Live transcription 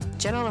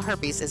Genital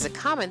herpes is a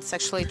common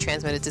sexually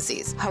transmitted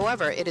disease.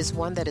 However, it is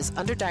one that is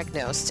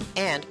underdiagnosed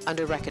and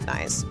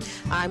underrecognized.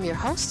 I'm your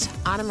host,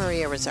 Ana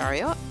Maria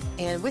Rosario,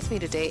 and with me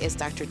today is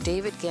Dr.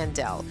 David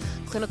Gandel,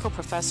 clinical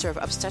professor of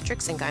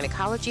obstetrics and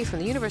gynecology from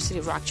the University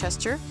of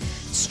Rochester,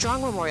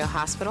 Strong Memorial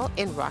Hospital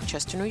in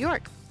Rochester, New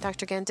York.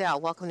 Dr. Gandel,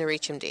 welcome to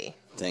ReachMD.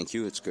 Thank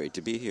you. It's great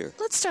to be here.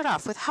 Let's start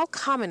off with how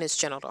common is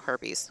genital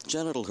herpes?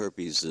 Genital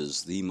herpes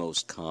is the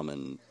most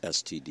common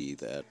STD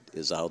that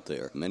is out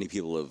there. Many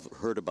people have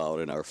heard about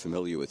and are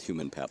familiar with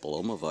human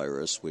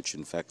papillomavirus, which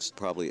infects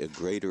probably a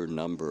greater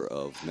number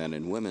of men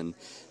and women,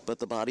 but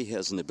the body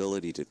has an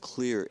ability to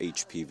clear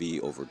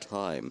HPV over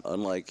time.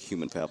 Unlike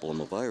human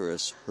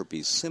papillomavirus,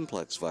 herpes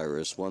simplex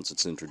virus, once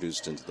it's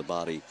introduced into the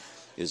body,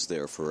 is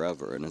there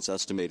forever. And it's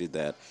estimated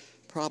that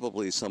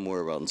probably somewhere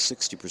around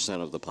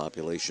 60% of the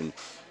population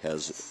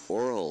has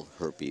oral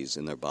herpes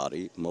in their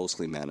body,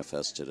 mostly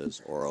manifested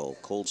as oral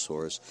cold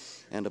sores,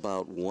 and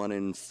about 1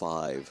 in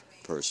 5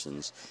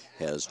 persons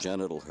has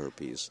genital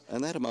herpes,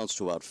 and that amounts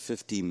to about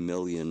 50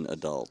 million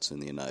adults in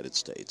the United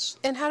States.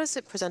 And how does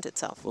it present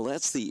itself? Well,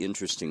 that's the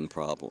interesting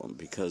problem,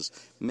 because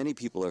many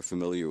people are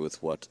familiar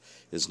with what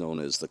is known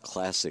as the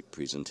classic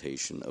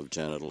presentation of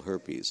genital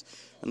herpes,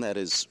 and that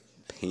is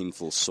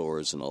painful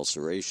sores and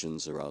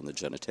ulcerations around the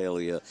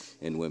genitalia,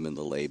 in women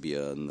the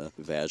labia and the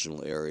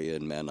vaginal area,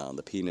 in men on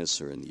the penis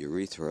or in the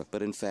urethra.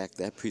 But in fact,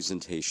 that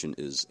presentation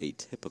is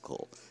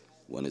atypical.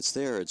 When it's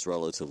there, it's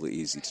relatively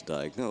easy to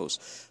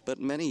diagnose. But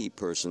many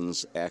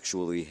persons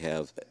actually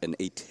have an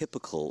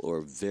atypical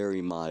or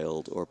very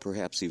mild or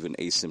perhaps even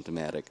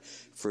asymptomatic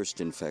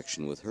first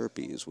infection with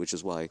herpes, which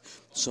is why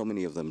so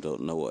many of them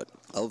don't know it.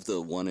 Of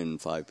the 1 in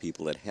 5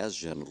 people that has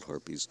genital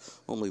herpes,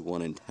 only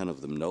 1 in 10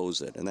 of them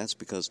knows it. And that's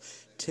because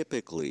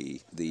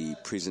typically the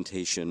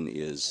presentation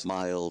is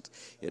mild.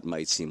 It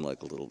might seem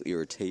like a little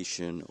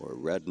irritation or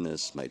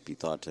redness, might be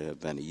thought to have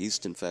been a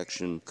yeast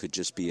infection, could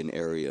just be an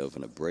area of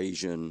an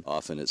abrasion.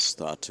 Often it's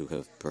thought to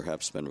have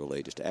perhaps been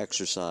related to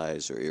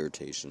exercise or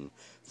irritation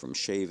from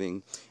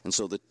shaving. And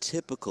so the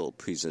typical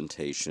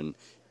presentation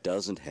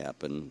doesn't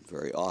happen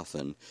very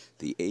often.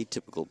 The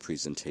atypical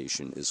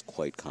presentation is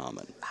quite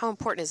common. How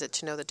important is it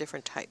to know the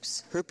different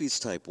types? Herpes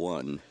type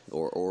 1,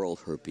 or oral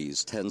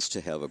herpes, tends to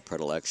have a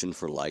predilection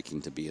for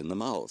liking to be in the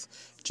mouth.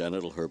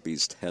 Genital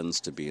herpes tends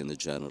to be in the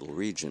genital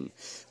region.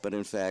 But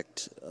in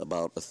fact,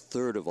 about a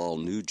third of all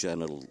new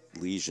genital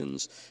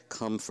lesions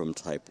come from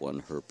type 1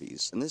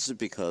 herpes. And this is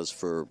because,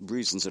 for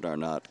reasons that are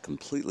not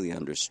completely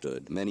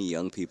understood, many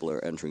young people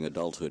are entering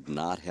adulthood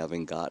not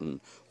having gotten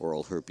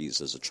oral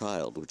herpes as a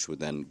child, which would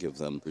then give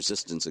them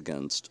resistance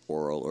against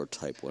oral or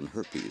type 1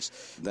 herpes.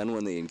 Then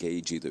when they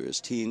engage either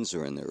as teens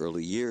or in their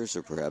early years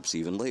or perhaps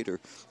even later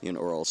in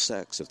oral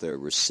sex, if they're a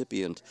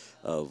recipient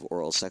of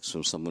oral sex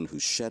from someone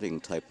who's shedding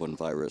type 1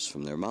 virus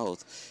from their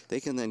mouth, they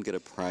can then get a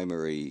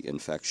primary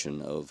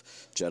infection of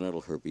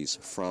genital herpes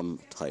from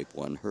type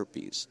 1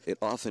 herpes. It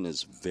often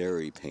is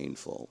very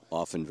painful,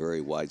 often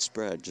very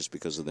widespread just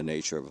because of the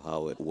nature of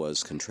how it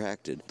was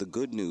contracted. The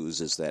good news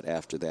is that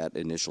after that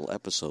initial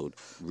episode,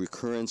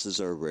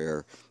 recurrences are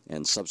rare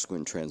and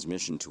subsequent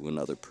transmission to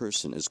another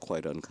person is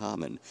quite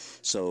uncommon.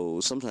 So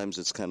sometimes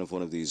it's kind of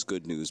one of these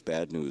good news,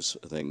 bad news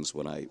things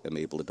when I am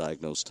able to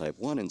diagnose type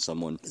 1 in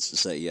someone, is to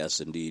say, yes,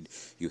 indeed,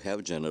 you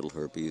have genital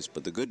herpes,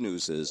 but the good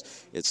news is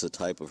it's the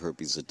type of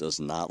herpes that does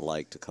not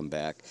like to come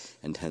back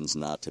and tends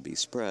not to be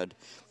spread.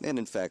 And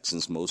in fact,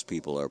 since most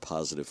people are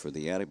positive for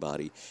the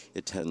antibody,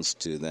 it tends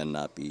to then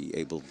not be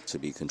able to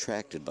be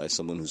contracted by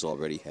someone who's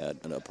already had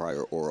a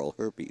prior oral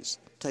herpes.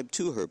 Type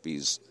 2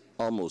 herpes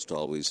almost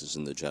always is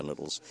in the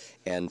genitals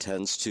and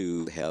tends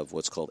to have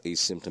what's called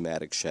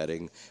asymptomatic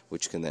shedding,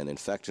 which can then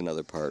infect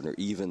another partner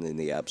even in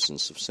the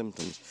absence of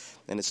symptoms.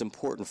 And it's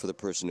important for the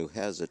person who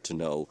has it to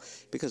know,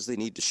 because they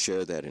need to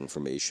share that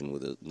information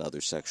with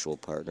another sexual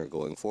partner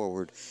going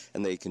forward,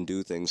 and they can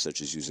do things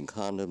such as using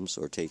condoms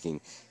or taking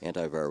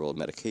antiviral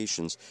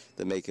medications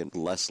that make it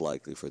less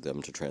likely for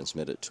them to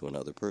transmit it to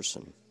another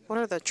person. What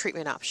are the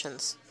treatment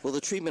options? Well,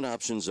 the treatment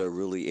options are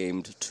really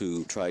aimed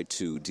to try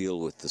to deal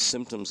with the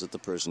symptoms that the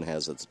person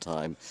has at the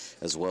time,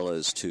 as well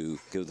as to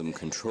give them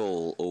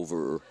control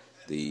over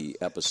the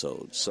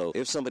episode. So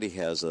if somebody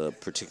has a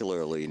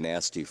particularly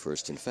nasty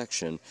first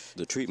infection,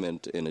 the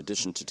treatment, in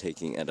addition to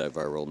taking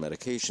antiviral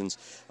medications,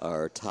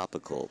 are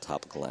topical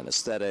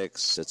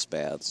anesthetics, sitz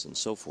baths, and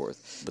so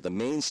forth. But the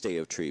mainstay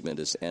of treatment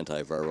is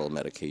antiviral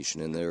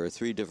medication, and there are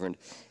 3 different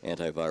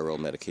antiviral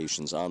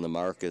medications on the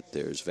market.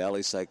 There's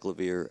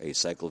valacyclovir,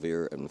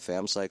 acyclovir, and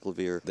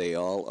famciclovir. They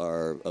all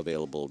are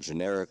available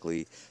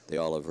generically. They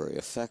all are very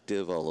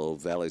effective, although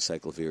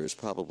valacyclovir is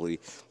probably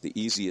the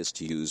easiest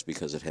to use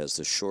because it has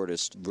the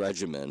shortest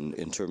regimen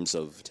in terms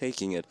of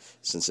taking it,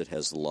 since it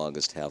has the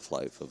longest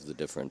half-life of the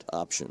different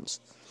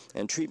options.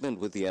 And treatment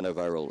with the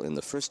antiviral in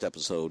the first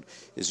episode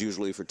is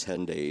usually for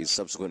 10 days.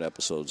 Subsequent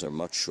episodes are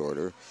much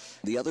shorter.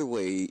 The other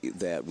way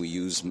that we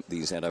use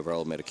these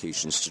antiviral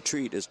medications to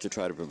treat is to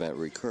try to prevent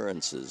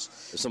recurrences.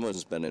 If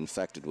someone's been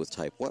infected with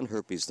type 1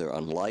 herpes, they're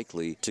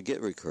unlikely to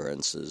get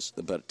recurrences.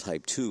 But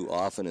type 2,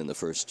 often in the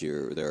first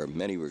year, there are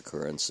many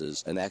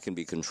recurrences, and that can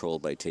be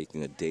controlled by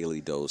taking a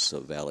daily dose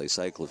of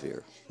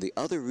valacyclovir. The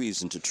other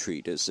reason to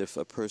treat is if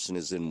a person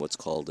is in what's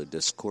called a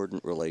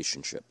discordant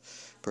relationship.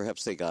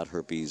 Perhaps they got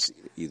herpes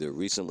either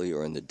recently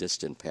or in the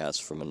distant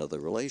past from another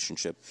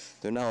relationship.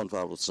 They're now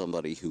involved with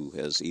somebody who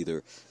has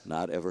either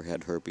not ever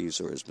had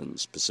herpes or has been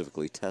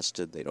specifically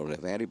tested. They don't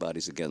have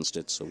antibodies against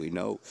it, so we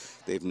know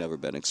they've never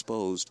been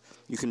exposed.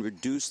 You can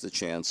reduce the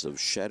chance of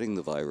shedding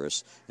the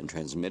virus and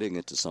transmitting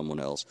it to someone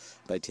else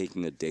by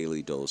taking a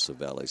daily dose of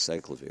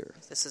valacyclovir.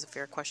 This is a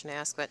fair question to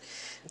ask, but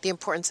the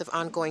importance of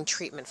ongoing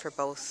treatment for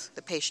both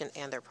the patient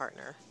and their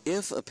partner.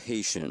 If a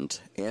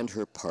patient and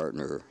her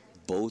partner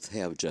both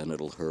have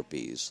genital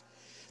herpes,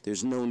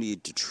 there's no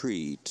need to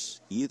treat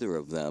either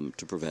of them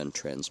to prevent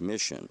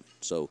transmission.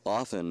 So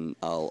often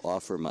I'll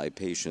offer my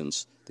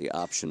patients the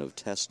option of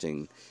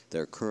testing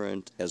their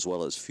current as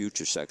well as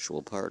future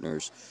sexual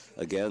partners.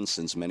 Again,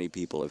 since many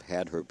people have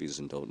had herpes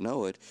and don't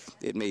know it,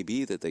 it may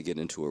be that they get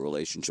into a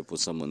relationship with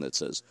someone that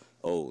says,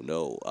 "Oh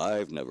no,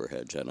 I've never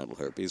had genital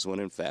herpes," when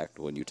in fact,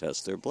 when you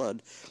test their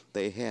blood,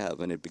 they have,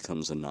 and it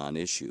becomes a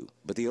non-issue.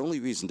 But the only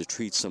reason to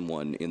treat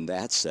someone in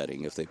that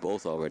setting, if they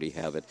both already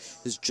have it,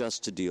 is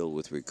just to deal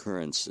with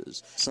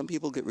recurrences. Some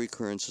people get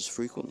recurrences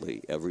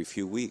frequently, every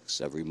few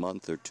weeks, every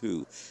month or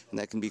two, and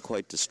that can be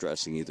quite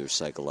distressing, either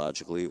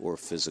psychologically or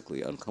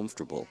physically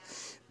uncomfortable.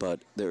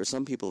 But there are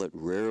some people that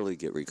rarely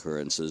get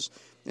recurrences,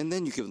 and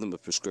then you give them a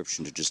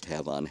prescription to just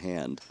have on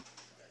hand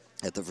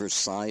at the first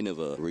sign of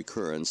a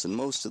recurrence, and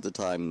most of the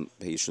time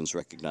patients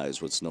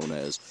recognize what's known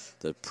as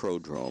the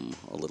prodrome,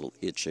 a little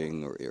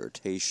itching or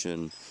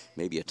irritation,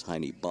 maybe a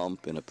tiny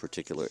bump in a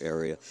particular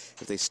area.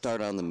 If they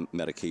start on the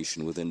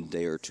medication within a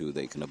day or two,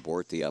 they can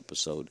abort the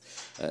episode,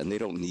 and they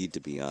don't need to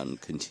be on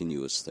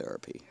continuous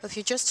therapy. If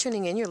you're just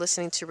tuning in, you're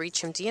listening to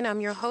ReachMD, and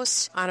I'm your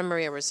host, Ana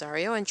Maria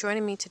Rosario, and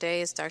joining me today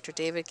is Dr.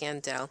 David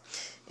Gandel,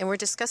 and we're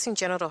discussing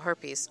genital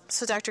herpes.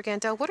 So, Dr.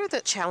 Gandel, what are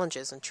the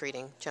challenges in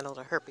treating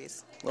genital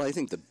herpes? Well, I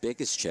think the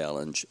biggest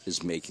challenge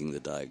is making the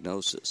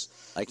diagnosis.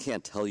 I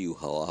can't tell you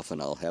how often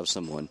I'll have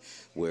someone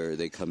where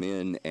they come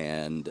in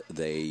and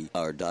they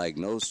are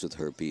diagnosed with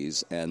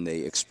herpes and they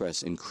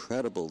express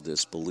incredible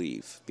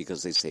disbelief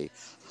because they say,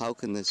 "How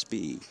can this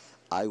be?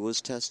 I was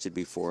tested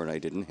before and I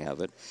didn't have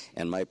it,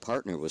 and my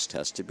partner was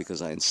tested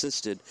because I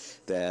insisted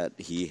that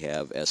he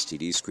have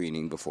STD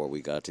screening before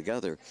we got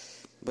together."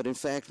 But in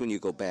fact, when you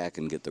go back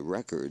and get the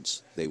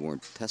records, they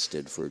weren't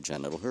tested for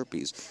genital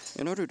herpes.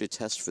 In order to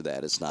test for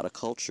that, it's not a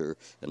culture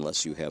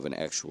unless you have an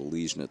actual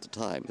lesion at the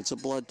time. It's a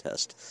blood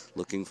test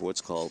looking for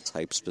what's called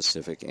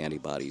type-specific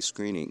antibody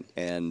screening.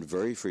 And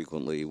very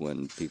frequently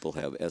when people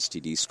have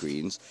STD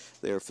screens,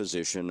 their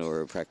physician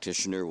or a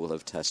practitioner will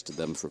have tested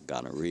them for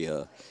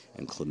gonorrhea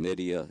and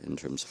chlamydia in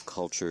terms of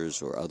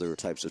cultures or other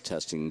types of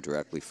testing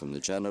directly from the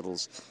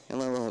genitals. And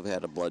they'll have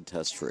had a blood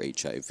test for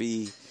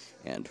HIV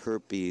and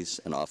herpes,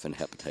 and often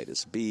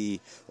hepatitis B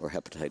or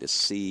hepatitis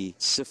C,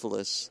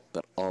 syphilis,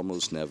 but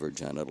almost never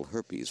genital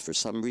herpes. For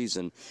some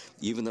reason,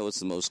 even though it's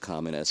the most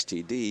common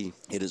STD,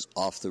 it is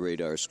off the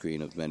radar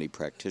screen of many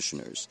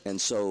practitioners. And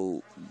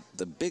so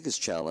the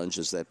biggest challenge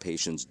is that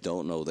patients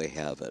don't know they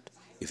have it.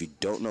 If you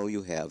don't know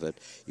you have it,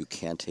 you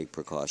can't take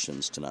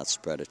precautions to not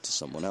spread it to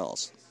someone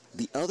else.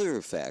 The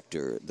other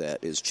factor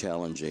that is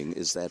challenging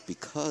is that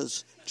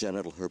because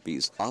genital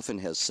herpes often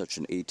has such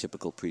an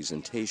atypical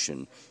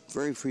presentation,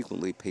 very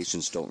frequently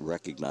patients don't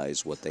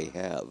recognize what they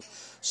have.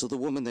 So the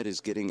woman that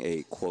is getting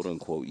a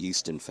quote-unquote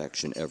yeast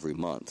infection every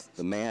month,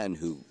 the man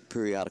who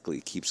periodically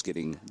keeps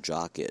getting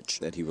jock itch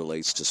that he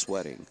relates to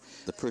sweating,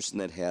 the person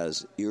that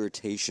has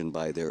irritation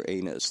by their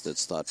anus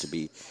that's thought to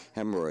be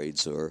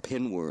hemorrhoids or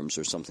pinworms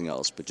or something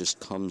else but just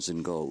comes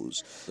and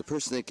goes, the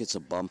person that gets a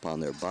bump on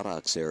their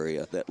buttocks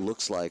area that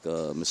looks like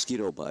a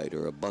mosquito bite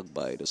or a bug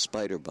bite, a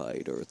spider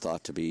bite, or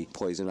thought to be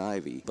poison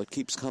ivy, but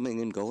keeps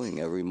coming and going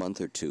every month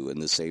or two in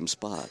the same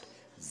spot.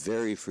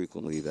 Very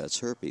frequently that's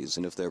herpes,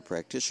 and if their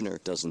practitioner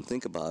doesn't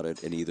think about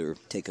it and either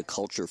take a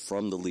culture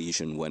from the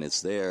lesion when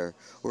it's there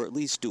or at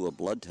least do a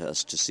blood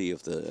test to see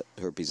if the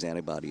herpes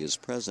antibody is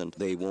present,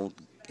 they won't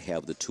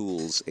have the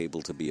tools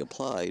able to be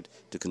applied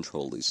to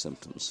control these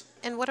symptoms.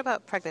 And what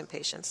about pregnant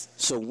patients?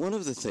 So one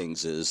of the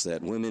things is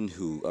that women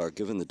who are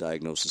given the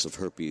diagnosis of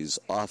herpes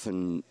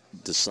often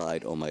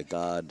decide, "Oh my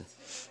God,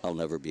 I'll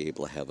never be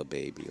able to have a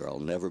baby," or "I'll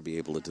never be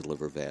able to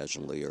deliver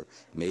vaginally," or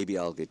 "maybe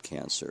I'll get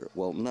cancer."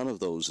 Well, none of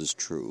those is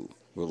true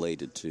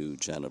related to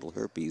genital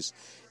herpes,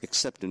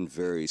 except in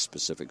very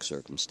specific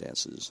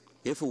circumstances.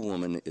 If a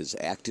woman is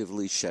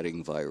actively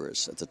shedding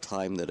virus at the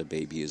time that a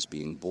baby is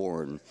being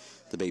born,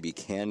 the baby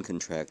can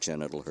contract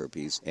genital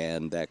herpes,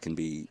 and that can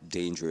be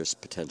dangerous,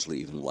 potentially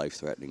even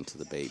life-threatening to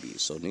the baby.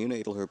 So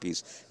neonatal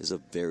herpes is a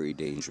very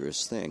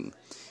dangerous thing.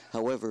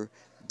 However,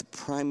 The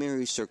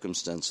primary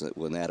circumstance that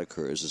when that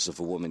occurs is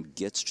if a woman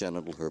gets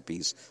genital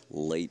herpes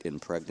late in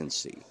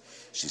pregnancy.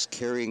 She's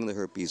carrying the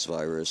herpes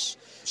virus.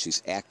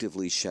 She's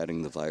actively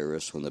shedding the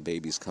virus when the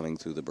baby's coming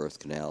through the birth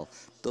canal.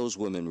 Those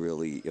women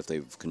really, if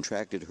they've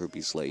contracted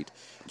herpes late,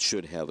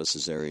 should have a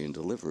cesarean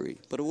delivery.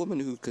 But a woman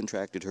who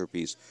contracted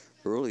herpes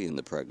early in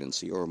the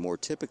pregnancy, or more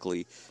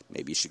typically,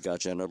 maybe she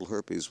got genital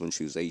herpes when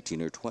she was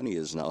 18 or 20,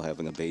 is now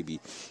having a baby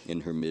in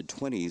her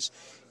mid-20s,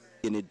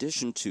 in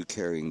addition to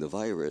carrying the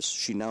virus,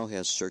 she now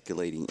has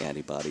circulating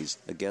antibodies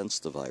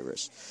against the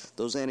virus.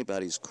 Those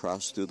antibodies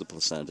cross through the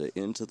placenta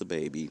into the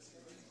baby,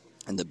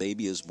 and the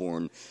baby is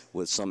born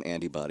with some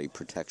antibody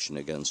protection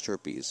against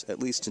herpes, at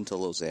least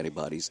until those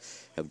antibodies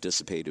have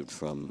dissipated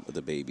from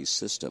the baby's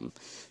system.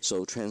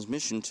 So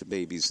transmission to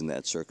babies in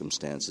that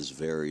circumstance is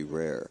very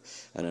rare.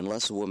 And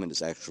unless a woman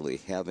is actually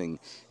having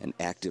an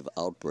active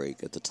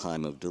outbreak at the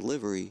time of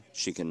delivery,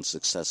 she can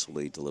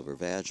successfully deliver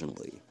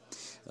vaginally.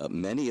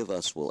 Many of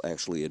us will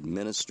actually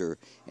administer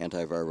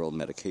antiviral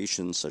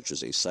medications such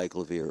as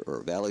acyclovir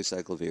or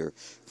valacyclovir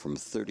from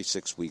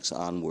 36 weeks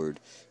onward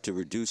to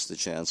reduce the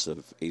chance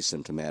of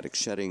asymptomatic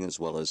shedding as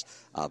well as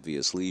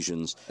obvious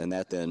lesions, and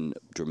that then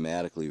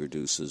dramatically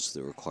reduces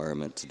the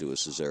requirement to do a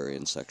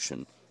cesarean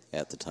section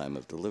at the time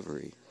of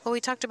delivery. Well,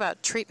 we talked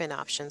about treatment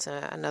options.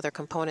 Another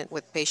component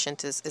with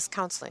patients is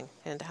counseling.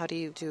 And how do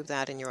you do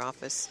that in your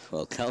office?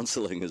 Well,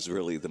 counseling is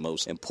really the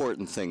most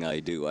important thing I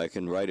do. I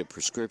can write a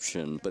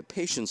prescription, but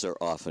patients are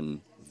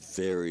often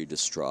very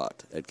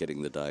distraught at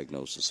getting the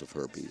diagnosis of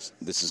herpes.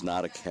 This is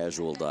not a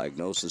casual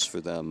diagnosis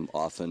for them.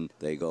 Often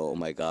they go, oh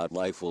my God,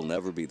 life will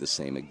never be the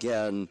same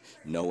again.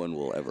 No one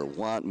will ever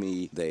want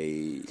me.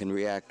 They can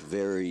react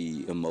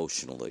very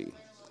emotionally.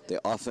 They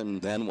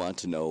often then want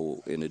to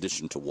know, in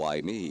addition to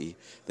why me,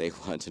 they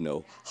want to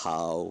know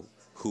how,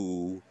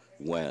 who,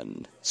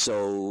 when.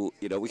 So,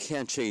 we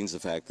can't change the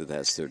fact that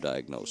that's their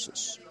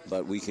diagnosis,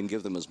 but we can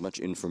give them as much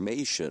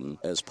information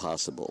as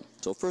possible.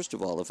 So first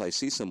of all, if I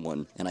see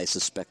someone and I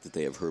suspect that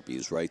they have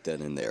herpes right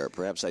then and there,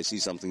 perhaps I see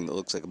something that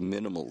looks like a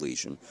minimal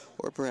lesion,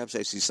 or perhaps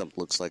I see something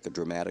that looks like a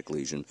dramatic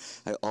lesion,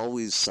 I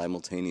always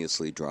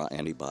simultaneously draw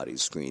antibody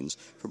screens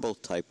for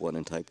both type 1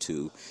 and type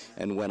 2,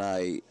 and when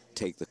I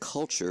take the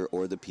culture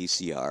or the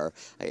PCR,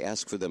 I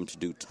ask for them to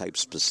do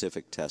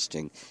type-specific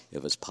testing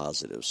if it's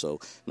positive. So,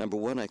 number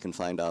one, I can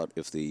find out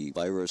if the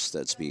virus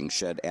that's being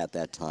shed at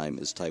that time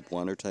is type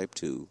 1 or type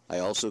 2. I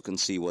also can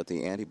see what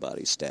the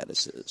antibody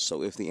status is.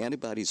 So if the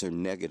antibodies are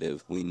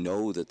negative, we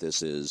know that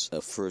this is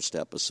a first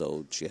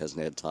episode. She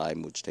hasn't had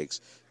time, which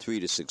takes 3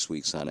 to 6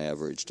 weeks on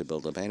average to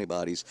build up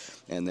antibodies,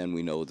 and then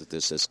we know that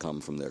this has come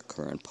from their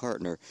current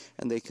partner,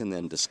 and they can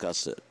then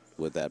discuss it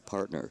with that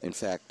partner. In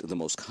fact, the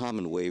most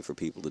common way for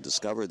people to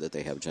discover that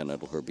they have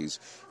genital herpes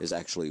is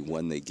actually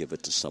when they give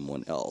it to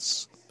someone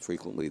else.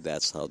 Frequently,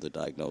 that's how the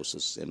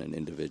diagnosis in an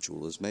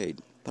individual is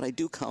made. But I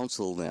do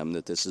counsel them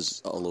that this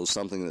is, although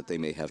something that they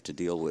may have to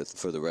deal with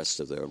for the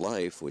rest of their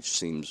life, which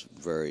seems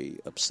very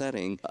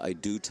upsetting, I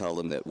do tell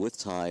them that with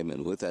time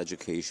and with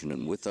education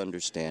and with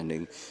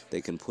understanding,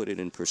 they can put it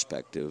in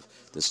perspective.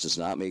 This does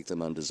not make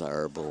them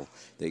undesirable.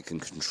 They can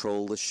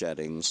control the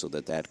shedding so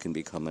that that can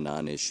become a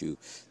non-issue.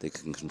 They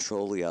can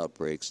control the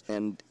outbreaks.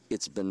 And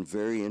it's been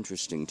very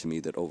interesting to me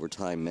that over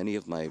time, many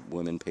of my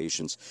women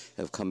patients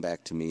have come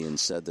back to me and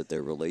said that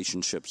their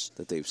relationships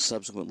that they've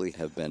subsequently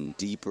have been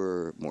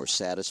deeper, more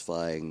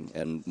satisfying,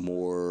 and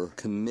more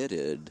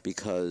committed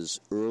because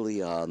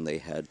early on they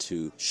had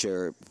to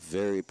share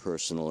very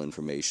personal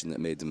information that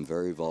made them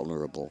very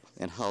vulnerable.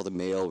 And how the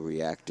male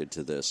reacted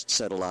to this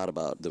said a lot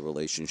about the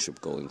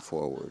relationship going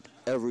forward.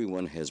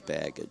 Everyone has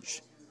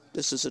baggage.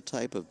 This is a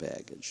type of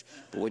baggage.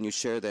 But when you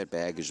share that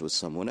baggage with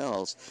someone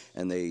else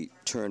and they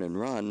turn and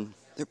run,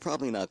 they're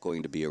probably not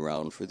going to be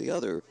around for the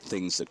other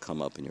things that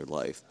come up in your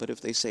life. But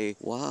if they say,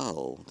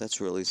 wow,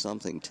 that's really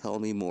something, tell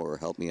me more,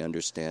 help me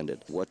understand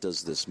it, what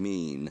does this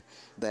mean,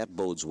 that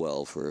bodes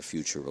well for a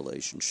future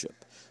relationship.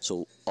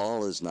 So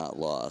all is not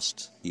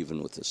lost,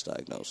 even with this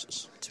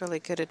diagnosis. It's really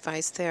good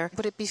advice there.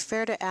 Would it be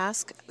fair to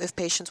ask if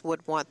patients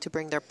would want to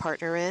bring their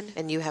partner in,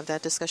 and you have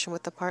that discussion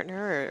with the partner,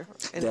 or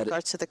in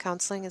regards to the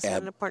counseling? Is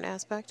that an important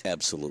aspect?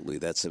 Absolutely.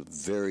 That's a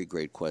very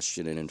great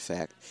question, and in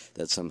fact,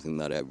 that's something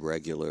that I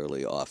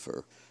regularly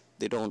offer.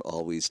 They don't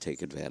always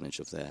take advantage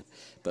of that,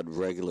 but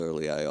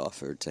regularly I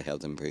offer to have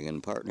them bring in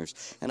partners.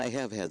 And I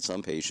have had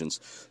some patients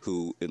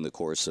who, in the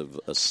course of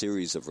a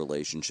series of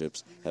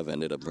relationships, have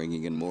ended up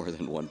bringing in more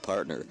than one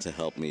partner to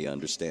help me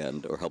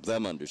understand or help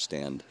them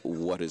understand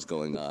what is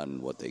going on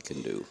and what they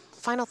can do.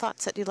 Final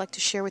thoughts that you'd like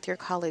to share with your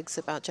colleagues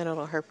about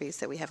genital herpes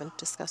that we haven't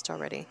discussed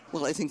already?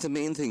 Well, I think the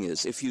main thing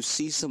is if you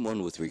see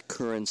someone with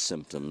recurrent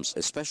symptoms,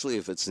 especially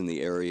if it's in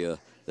the area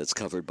that's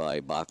covered by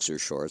boxer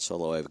shorts,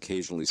 although I've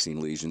occasionally seen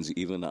lesions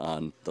even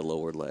on the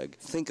lower leg,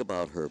 think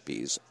about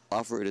herpes.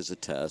 Offer it as a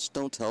test.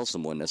 Don't tell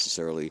someone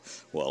necessarily,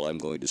 well, I'm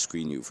going to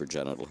screen you for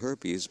genital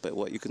herpes, but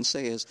what you can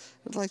say is,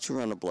 I'd like to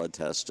run a blood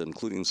test,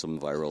 including some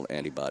viral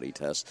antibody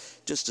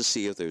tests, just to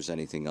see if there's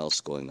anything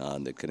else going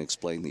on that can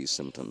explain these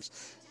symptoms.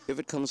 If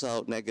it comes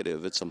out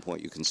negative, at some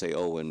point you can say,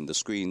 oh, and the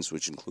screens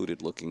which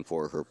included looking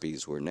for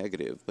herpes were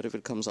negative. But if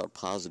it comes out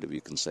positive,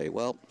 you can say,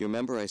 well, you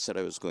remember I said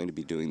I was going to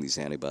be doing these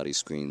antibody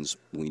screens.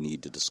 We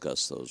need to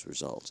discuss those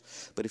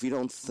results. But if you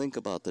don't think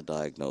about the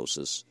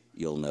diagnosis,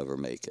 you'll never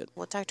make it.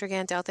 Well, Dr.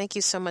 Gandel, thank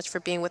you so much for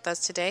being with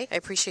us today. I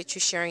appreciate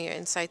you sharing your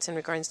insights in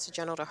regards to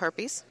genital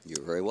herpes.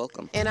 You're very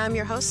welcome. And I'm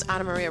your host,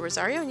 Ana Maria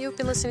Rosario, and you've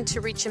been listening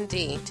to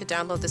ReachMD. To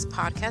download this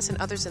podcast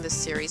and others in this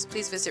series,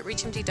 please visit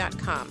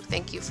ReachMD.com.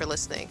 Thank you for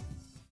listening.